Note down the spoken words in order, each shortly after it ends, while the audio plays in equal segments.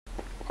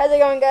How's it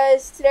going,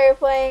 guys? Today we're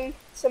playing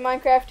some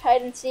Minecraft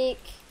hide and seek.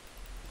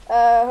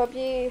 Hope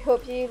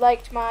you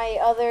liked my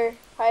other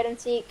hide and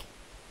seek.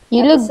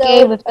 You episode. look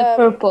gay with the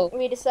purple.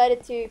 We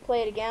decided to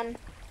play it again.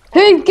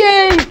 Hey,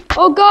 gay!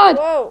 Oh God!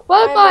 Whoa!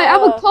 What am I?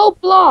 I'm a coal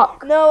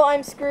block. No,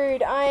 I'm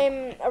screwed.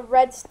 I'm a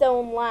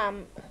redstone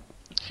lamp.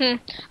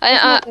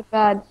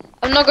 Bad.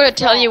 I'm not gonna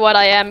tell you what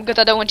I am because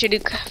I don't want you to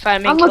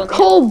find me. I'm a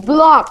coal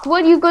block.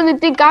 What are you gonna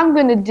think I'm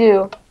gonna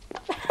do?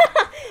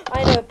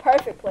 I know a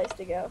perfect place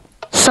to go.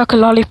 Suck a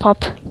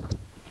lollipop.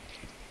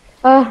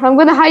 I'm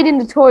gonna hide in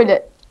the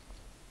toilet.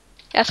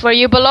 That's where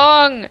you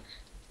belong.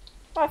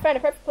 Oh, I found a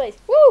perfect place.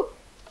 Woo!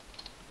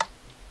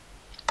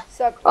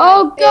 Suck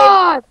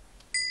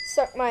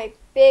my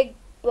big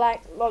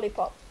black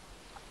lollipop.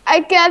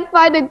 I can't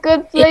find a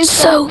good place. It's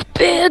so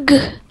big.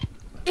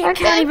 It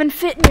can't even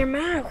fit in your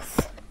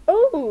mouth.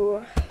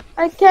 Oh!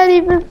 I can't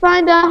even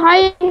find a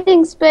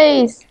hiding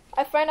space.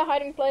 I found a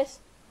hiding place.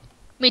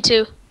 Me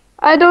too.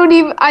 I don't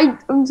even. I'm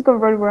just gonna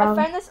run around.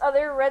 I found this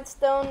other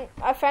redstone.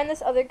 I found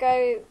this other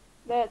guy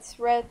that's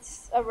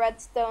a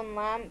redstone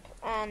lamp,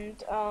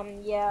 and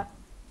yeah,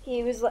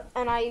 he was,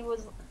 and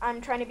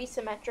I'm trying to be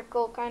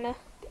symmetrical, kind of,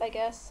 I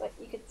guess, like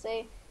you could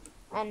say,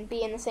 and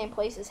be in the same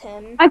place as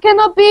him. I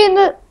cannot be in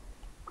the.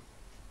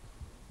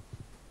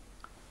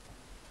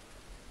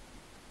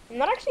 I'm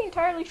not actually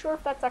entirely sure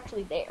if that's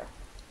actually there.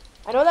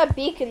 I know that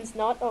beacon's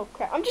not. Oh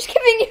crap! I'm just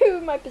giving you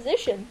my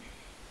position.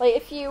 Like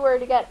if you were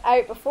to get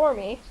out before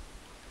me,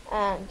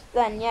 and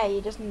then yeah,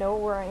 you just know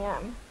where I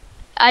am.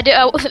 I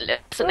wasn't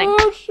listening.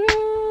 Oh shit!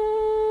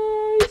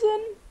 He's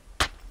in.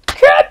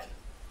 Crap!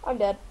 I'm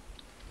dead.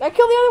 Now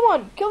kill the other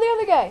one. Kill the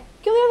other guy.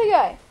 Kill the other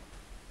guy.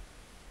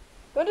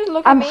 Don't just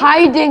look at me. I'm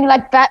hiding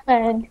like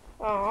Batman.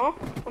 Aw,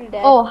 I'm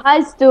dead. Oh,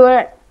 hi,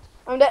 Stuart.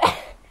 I'm dead.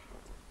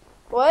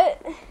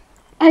 What?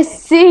 I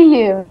see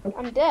you.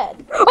 I'm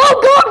dead.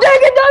 Oh God,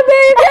 dang it, not me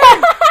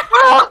again!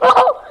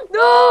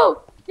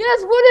 No!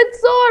 Yes, wooden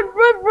sword,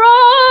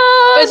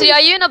 run! Busy,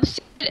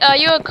 are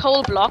you a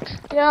coal block?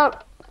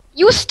 Yep.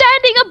 You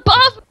standing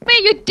above me,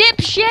 you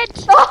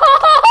dipshit!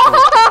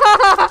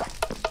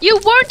 You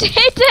weren't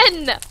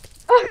hidden!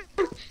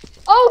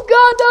 Oh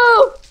God,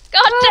 no!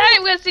 God damn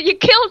it, Wesley, you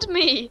killed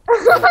me!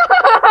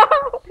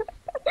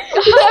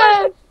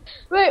 Yes.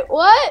 Wait,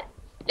 what?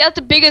 That's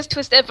the biggest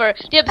twist ever.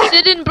 The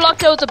obsidian block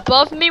that was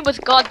above me was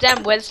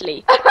goddamn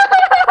Wesley.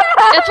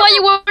 That's why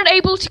you weren't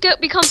able to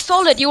become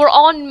solid. You were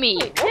on me.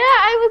 Yeah,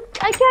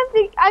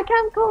 I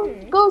can't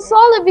go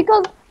solid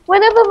because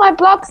whenever my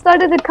block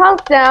started to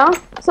count down,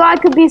 so I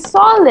could be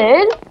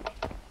solid,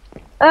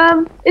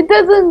 it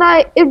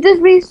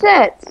just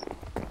resets.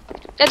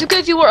 That's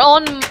because you were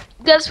on.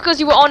 That's because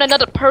you were on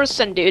another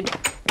person, dude.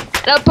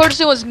 That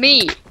person was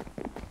me.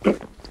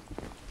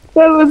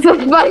 That was the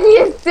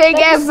funniest thing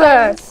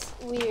ever.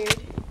 Weird.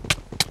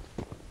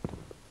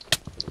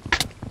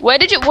 Where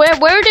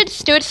did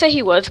Stuart say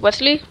he was,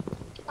 Wesley?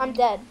 I'm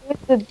dead.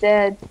 It's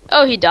dead.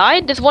 Oh, he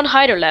died? There's one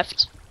hider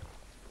left.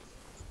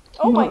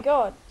 Oh my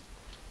God.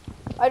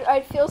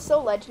 I'd feel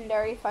so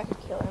legendary if I could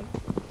kill him.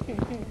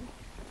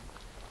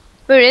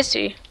 Where is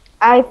he?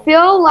 I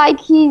feel like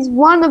he's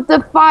one of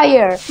the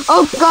fire.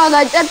 Oh God,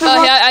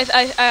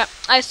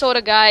 I saw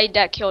the guy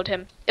that killed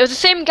him. It was the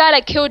same guy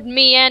that killed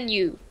me and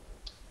you.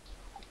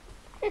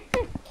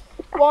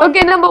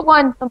 Okay, number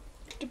one.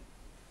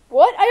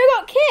 What? I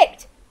got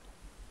kicked!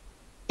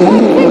 I got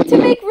kicked to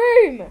make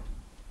room!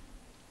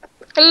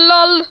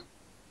 Lol.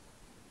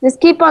 Just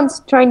keep on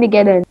trying to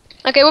get in.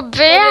 Okay, we're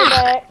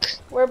back.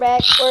 We're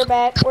back.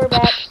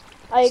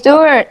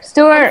 Stuart,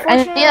 I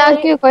need to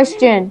ask you a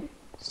question.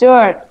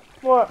 Stuart.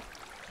 What?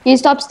 Can you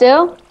stop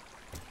still?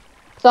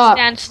 Stop.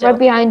 Stand still. Right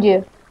behind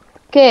you.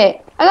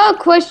 Okay, I got a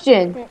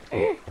question.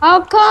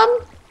 How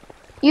come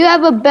you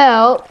have a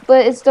belt,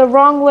 but it's the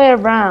wrong way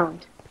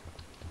around?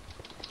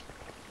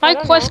 My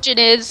question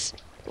is,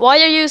 why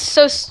are you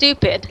so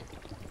stupid?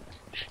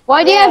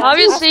 Why do you have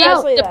Obviously, two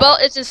belts? the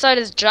belt is inside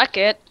his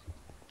jacket.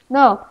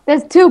 No,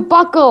 there's two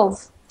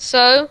buckles.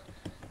 So,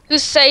 who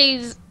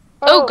says...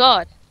 Oh,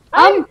 God.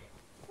 I'm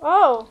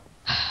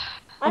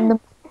I'm the...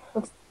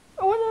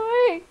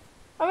 away.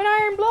 I'm an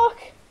iron block.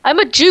 I'm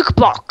a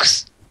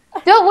jukebox.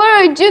 Don't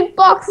worry,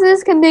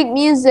 jukeboxes can make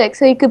music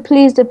so you could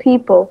please the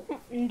people.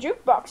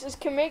 Jukeboxes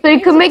can make. So you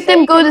can make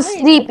them go to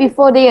sleep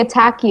before they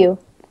attack you.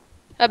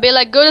 I'd be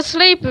like, go to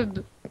sleep.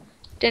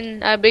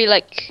 Then I'd be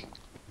like...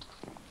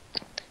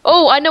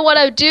 Oh, I know what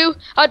I'd do.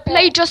 I'd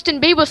play Justin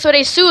Bieber so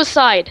they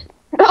suicide.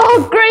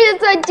 Oh,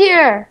 great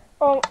idea!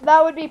 Oh,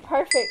 that would be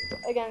perfect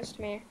against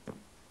me.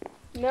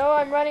 No,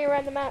 I'm running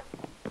around the map.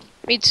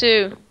 Me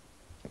too.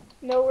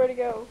 Nowhere to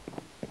go.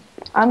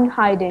 I'm Me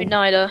hiding.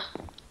 neither.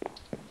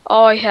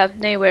 Oh, I have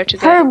nowhere to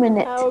go.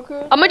 Permanent.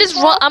 I'ma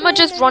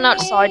just run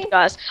outside,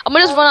 guys. I'm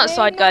gonna just run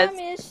outside, guys.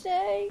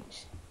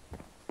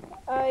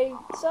 I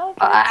suck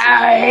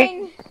at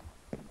singing.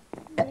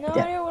 No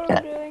idea what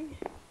I'm doing.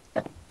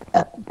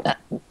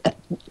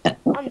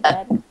 I'm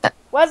dead.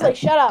 Wesley,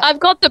 shut up. I've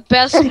got the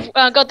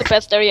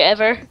best area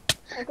ever.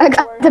 I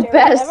got the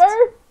best.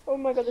 Oh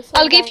my God, this is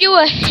I'll give you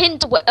a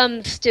hint,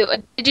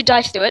 Stuart. Did you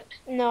die, Stuart?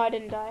 No, I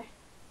didn't die.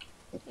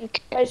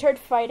 Okay. I just heard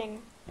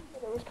fighting.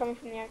 It was coming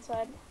from the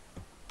outside.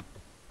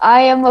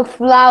 I am a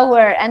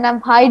flower, and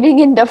I'm hiding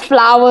in the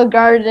flower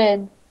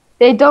garden.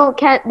 They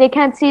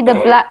can't see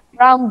the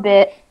brown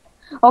bit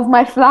of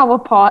my flower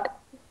pot.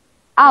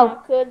 How Ow!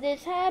 could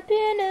this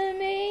happen to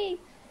me?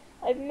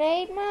 I've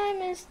made my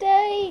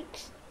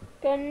mistakes.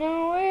 Got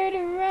nowhere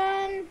to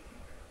run.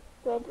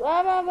 Blah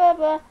blah blah blah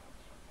blah.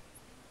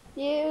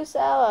 You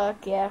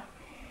suck, yeah.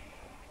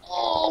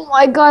 Oh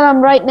my God!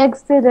 I'm right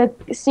next to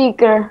the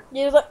seeker.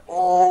 You was like,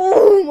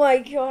 oh my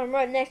god, I'm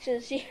right next to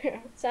the seeker.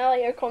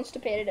 Sally, you're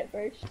constipated at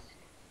first.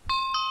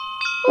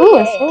 Ooh,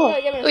 a Yeah, sword.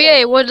 yeah, give me a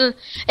Oh yeah,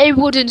 a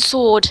wooden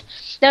sword.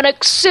 Now,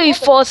 like, say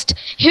first,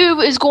 who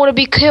is going to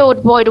be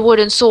killed by the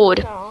wooden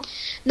sword? Aw.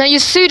 Now, you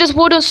see this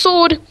wooden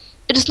sword?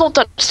 It is not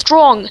that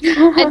strong,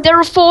 and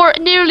therefore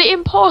nearly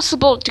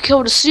impossible to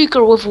kill the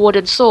seeker with a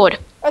wooden sword.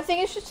 I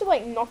think it's just to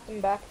like knock them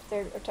back if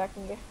they're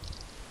attacking you.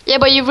 Yeah,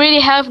 but you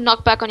really have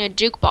knockback on your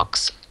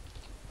jukebox.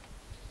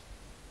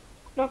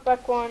 Knock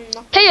back one.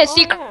 Knock Hey, back. I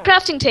see a yeah.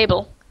 crafting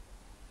table.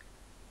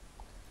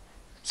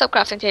 What's up,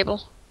 crafting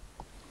table?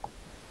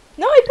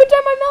 No, I put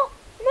down my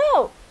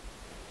No,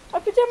 I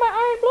put down my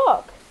iron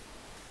block.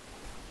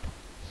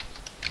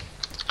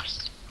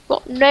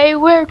 Got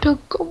nowhere to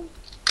go.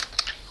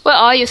 Where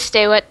are you,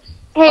 Stuart?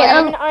 Hey,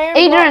 I'm an iron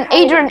Adrian,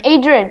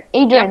 block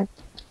Adrian.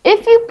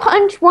 If you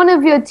punch one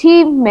of your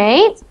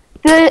teammates,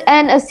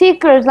 and a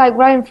seeker is like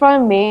right in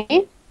front of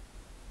me.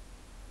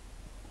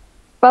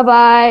 Bye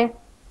bye.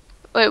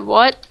 Wait,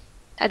 what?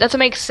 That doesn't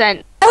make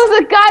sense. There was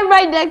a guy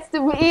right next to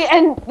me,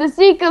 and the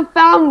seeker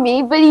found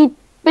me, but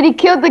he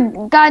killed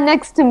the guy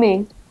next to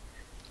me.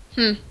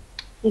 Hmm.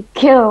 He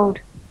killed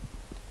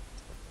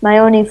my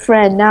only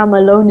friend. Now I'm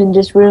alone in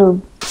this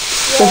room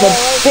with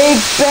a big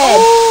bed.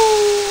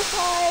 Oh,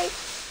 hi.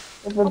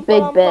 With a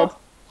big bed.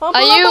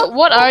 Are you?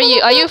 What are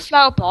you? Are you a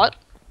flower pot?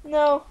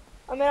 No,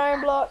 I'm an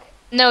iron block.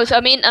 No, so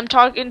I mean, I'm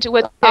talking to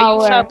with. Are you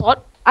Flower. a flower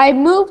pot? I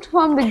moved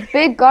from the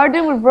big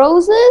garden with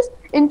roses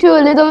into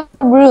a little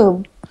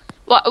room.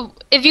 Well,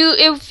 if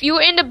you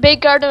were in the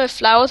big garden with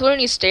flowers,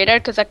 wouldn't you stay there?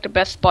 Cause like the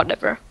best spot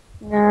ever.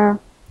 Nah.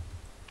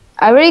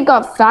 I already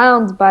got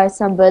found by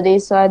somebody,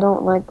 so I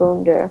don't like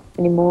going there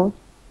anymore.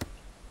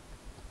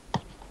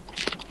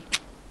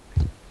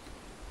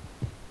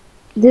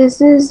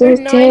 This is There's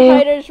a 9 tale.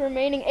 hiders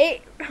remaining.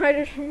 8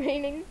 hiders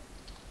remaining.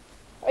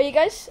 Are you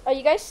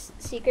guys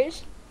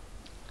seekers?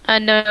 I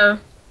know.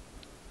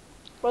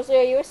 Wesley,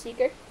 are you a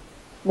seeker?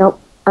 Nope.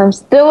 I'm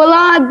still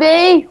alive,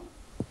 babe.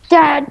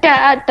 Da,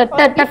 da, da, Oh,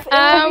 da, it'd be,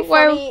 da. it would be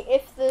well- funny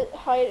if the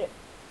hider.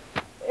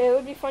 It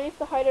would be funny if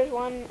the hiders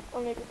won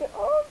only because.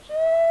 Oh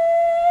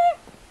shit!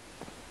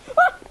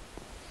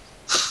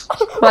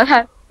 What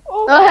happened?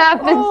 Oh, What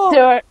happened, oh,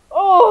 Stuart?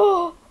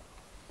 Oh!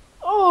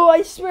 Oh!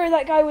 I swear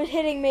that guy was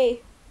hitting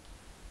me.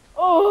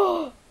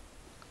 Oh!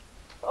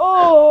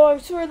 Oh! I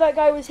swear that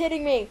guy was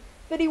hitting me,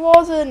 but he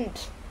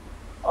wasn't.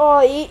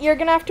 Oh, you're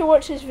gonna have to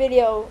watch this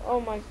video. Oh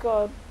my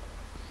god.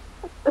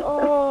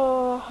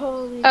 Oh,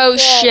 holy. Oh crap.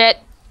 shit!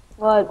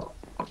 What?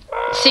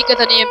 Seekers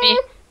are near me.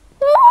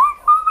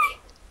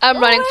 I'm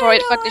running for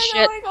it. Fuck this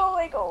shit. Go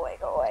away.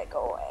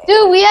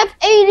 Dude, we have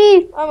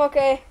 80. I'm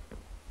okay.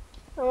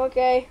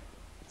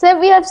 Said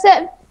we have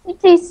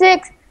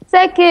 76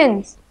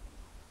 seconds.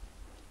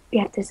 We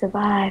have to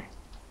survive.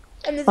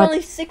 And there's What?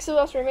 only 6 of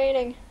us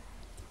remaining.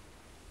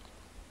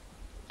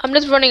 I'm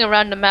just running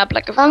around the map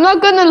like a. I'm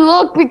not gonna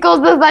look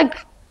because there's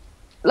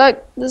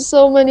like there's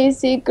so many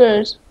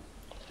seekers.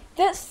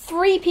 That's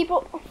 3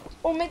 people.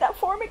 Oh, make that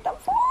 4. Please make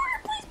that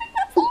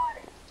 4.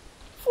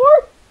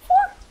 4.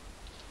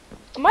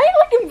 Am I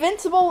like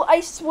invincible?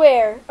 I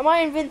swear. Am I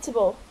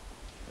invincible?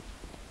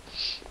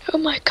 Oh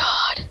my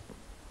god.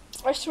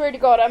 I swear to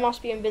God, I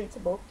must be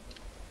invincible.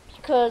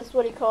 Because,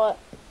 what do you call it?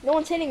 No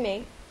one's hitting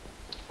me.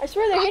 I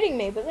swear they're hitting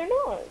me, but they're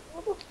not.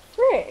 What the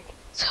frick?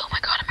 Oh my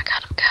god.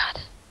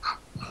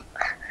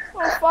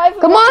 Oh, 5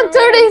 of Come us on,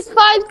 remaining.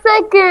 35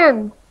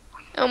 seconds.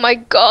 Oh my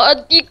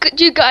god. You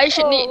guys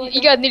should Oh need. my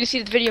You guys need to see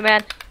this video,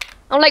 man.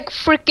 I'm like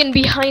freaking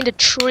behind a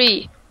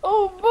tree.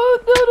 Oh,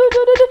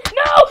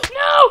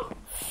 no!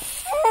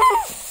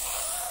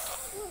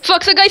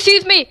 Fuck! Some guy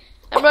sees me.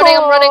 I'm running.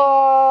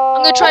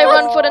 I'm gonna try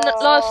run for the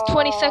last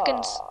 20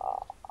 seconds.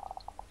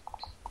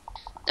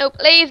 No,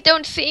 please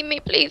don't see me.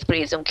 Please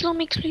don't kill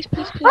me. Please.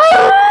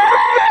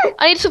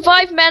 I need to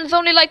survive, man. There's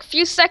only like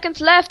few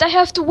seconds left. I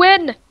have to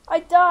win. I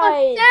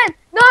died. 10,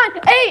 9,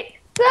 8,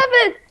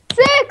 7,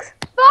 6,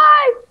 5,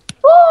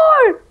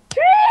 4,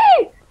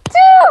 3,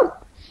 2,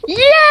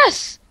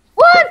 Yes!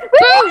 1.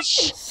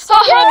 Boosh! Son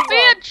of a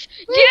bitch!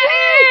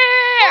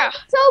 Yeah!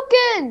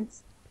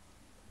 Tokens.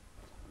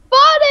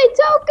 40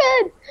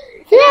 tokens.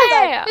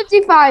 Yeah!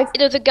 55.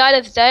 There's a guy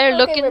that's there Okay,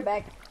 looking. we're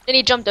back. Then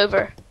he jumped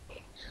over.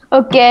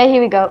 Okay,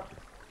 here we go.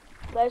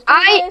 Let's do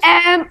I this.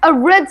 am a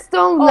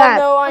redstone Oh lamp.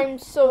 no, I'm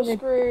so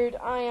screwed.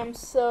 I am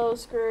so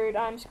screwed.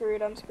 I'm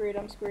screwed. Are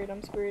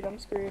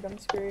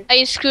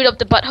you screwed up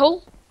the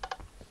butthole?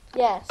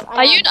 Yes.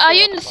 Are you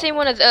in the same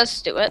one as us,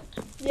 Stuart?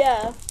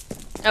 Yeah.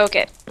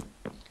 Okay.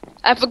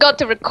 I forgot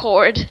to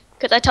record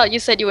because I thought you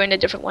said you were in a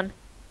different one.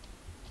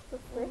 For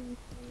free.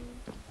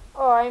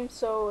 Oh, I'm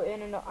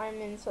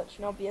in such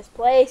an obvious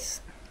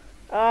place.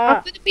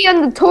 I'm gonna be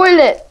on the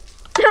toilet.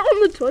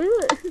 On the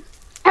toilet.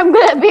 I'm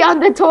gonna be on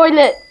the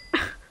toilet.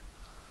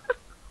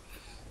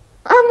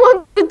 I'm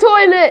on the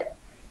toilet.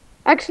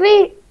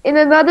 Actually, in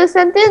another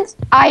sentence,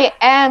 I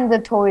am the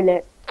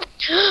toilet.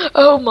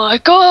 Oh my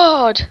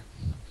god!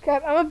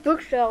 Crap, I'm a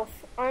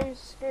bookshelf. I'm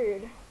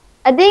screwed.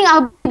 I think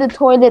I'll be the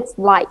toilet's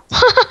light.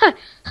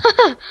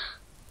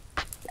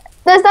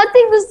 There's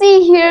nothing to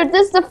see here.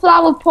 This is the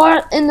flower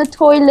pot in the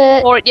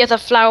toilet. Port, yes, a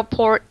flower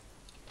port.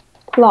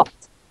 Plot.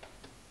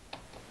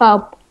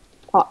 Flower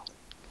pot.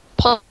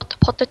 Pot.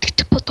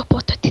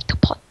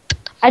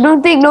 I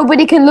don't think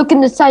nobody can look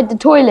inside the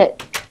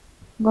toilet.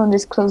 I'm going to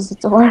just close the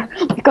door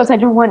because I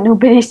don't want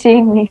nobody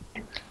seeing me.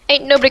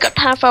 Ain't nobody got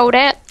time for all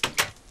that.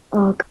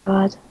 Oh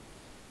god.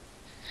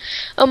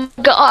 Oh my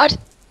god.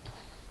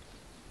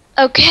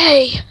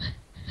 Okay.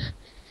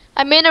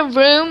 I'm in a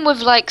room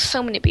with like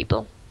so many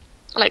people.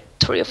 Like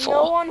 3 or 4.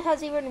 No one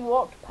has even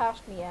walked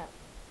past me yet.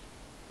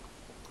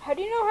 How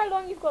do you know how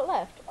long you've got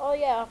left? Oh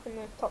yeah, up in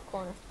the top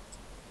corner.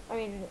 I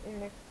mean, in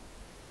the...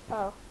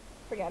 Oh,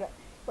 forget it.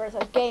 Whereas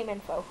a game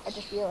info, I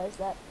just realized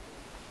that.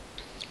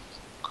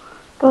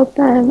 But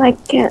then I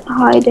can't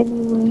hide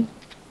anyway.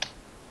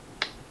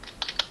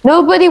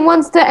 Nobody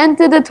wants to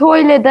enter the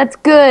toilet, that's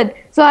good.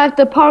 So I have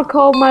to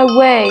parkour my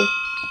way.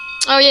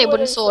 Oh yeah,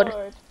 wooden sword.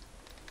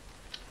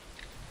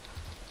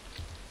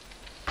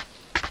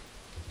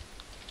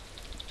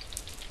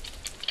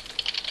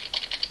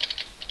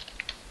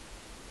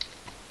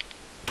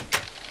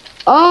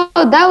 Oh,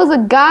 that was a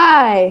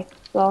guy.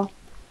 So.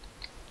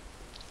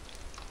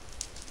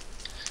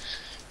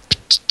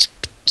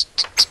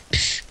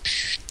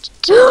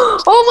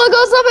 Oh my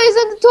god, somebody's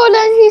in the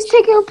toilet and he's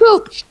taking a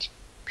poop.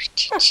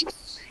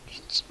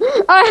 He's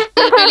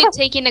really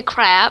taking a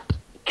crap.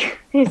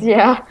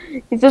 Yeah,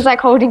 he's just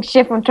like holding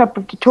shit on top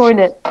of the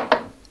toilet.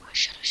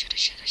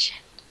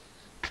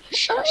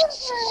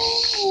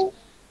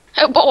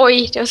 Oh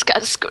boy, just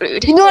got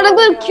screwed. You know what? I'm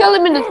gonna kill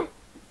him in the.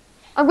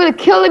 I'm gonna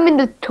kill him in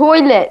the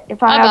toilet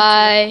if I have Bye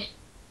bye.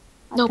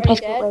 No, Are you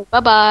please. dead? Bye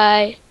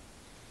bye.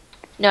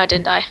 No, I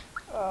didn't die.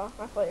 Oh,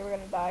 I thought you were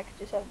gonna die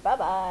because you said bye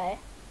bye.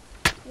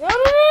 No, no,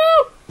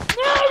 no!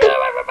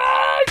 No,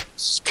 bye! to.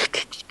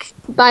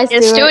 Bye, Yeah,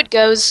 Stuart. Stuart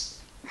goes.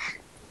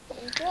 Oh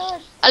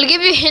god. I'll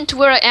give you a hint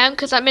where I am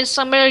because I'm in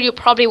somewhere you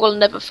probably will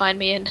never find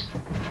me in.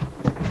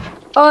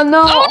 Oh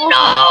no! Oh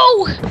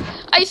no!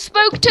 I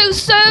spoke too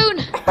soon!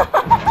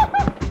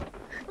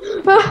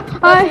 Lucy,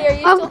 are you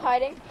still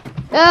hiding?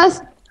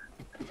 Yes.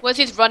 Where's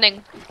he's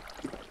running?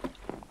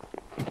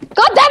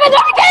 God damn it,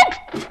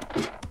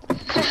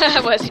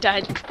 Dragon! Where's he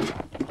died?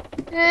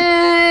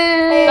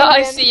 Hey, Oh, I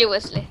Adrian. see you,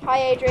 Wesley. Hi,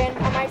 Adrian.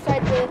 I'm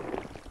outside the...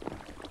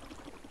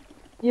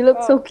 You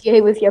look so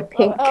gay with your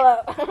pink.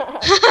 Oh,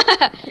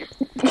 hello.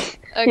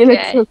 You look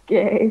Okay. so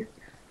gay.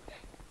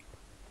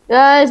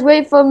 Guys,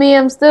 wait for me.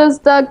 I'm still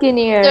stuck in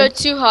here. There are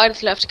 2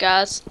 hearts left,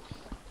 guys.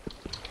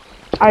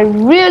 I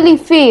really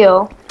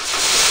feel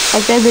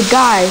like there's a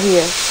guy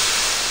here.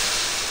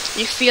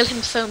 You feel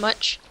him so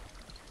much.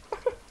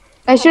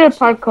 I should have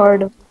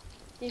parkoured him.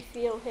 Do you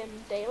feel him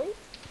daily?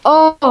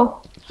 Oh.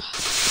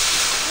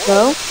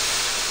 No?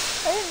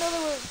 I didn't know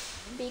there were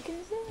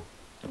beacons there.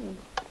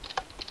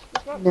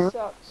 This map No.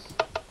 sucks.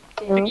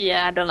 No.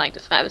 Yeah, I don't like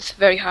this map. It's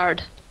very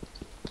hard.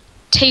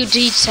 Too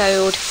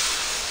detailed.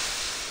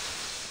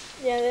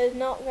 Yeah, there's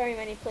not very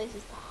many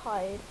places to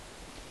hide.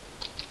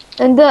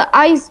 And the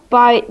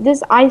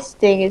this ice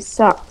thing, it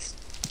sucks.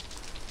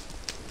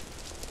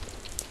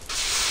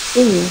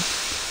 Ooh.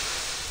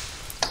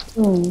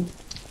 Ooh.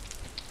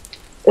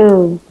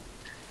 Ooh.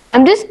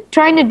 I'm just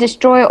trying to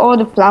destroy all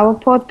the flower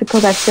pots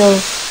because I feel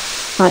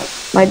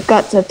my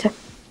guts are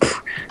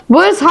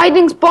worst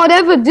hiding spot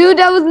ever, dude.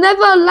 There was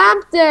never a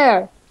lamp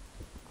there.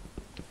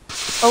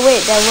 Oh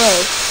wait, there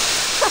was.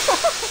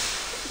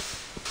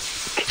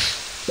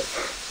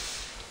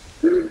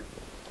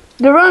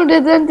 The round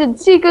has ended.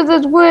 Seekers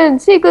has win.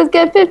 Seekers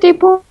get 50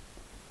 points.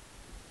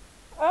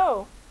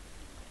 Oh.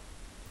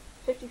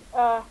 50,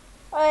 oh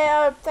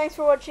yeah, thanks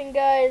for watching,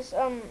 guys.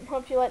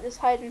 Hope you like this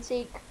hide and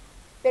seek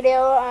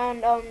video,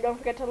 and don't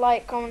forget to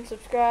like, comment,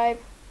 subscribe,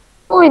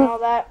 and all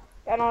that.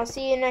 And I'll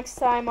see you next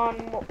time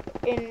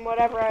in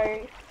whatever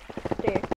I do.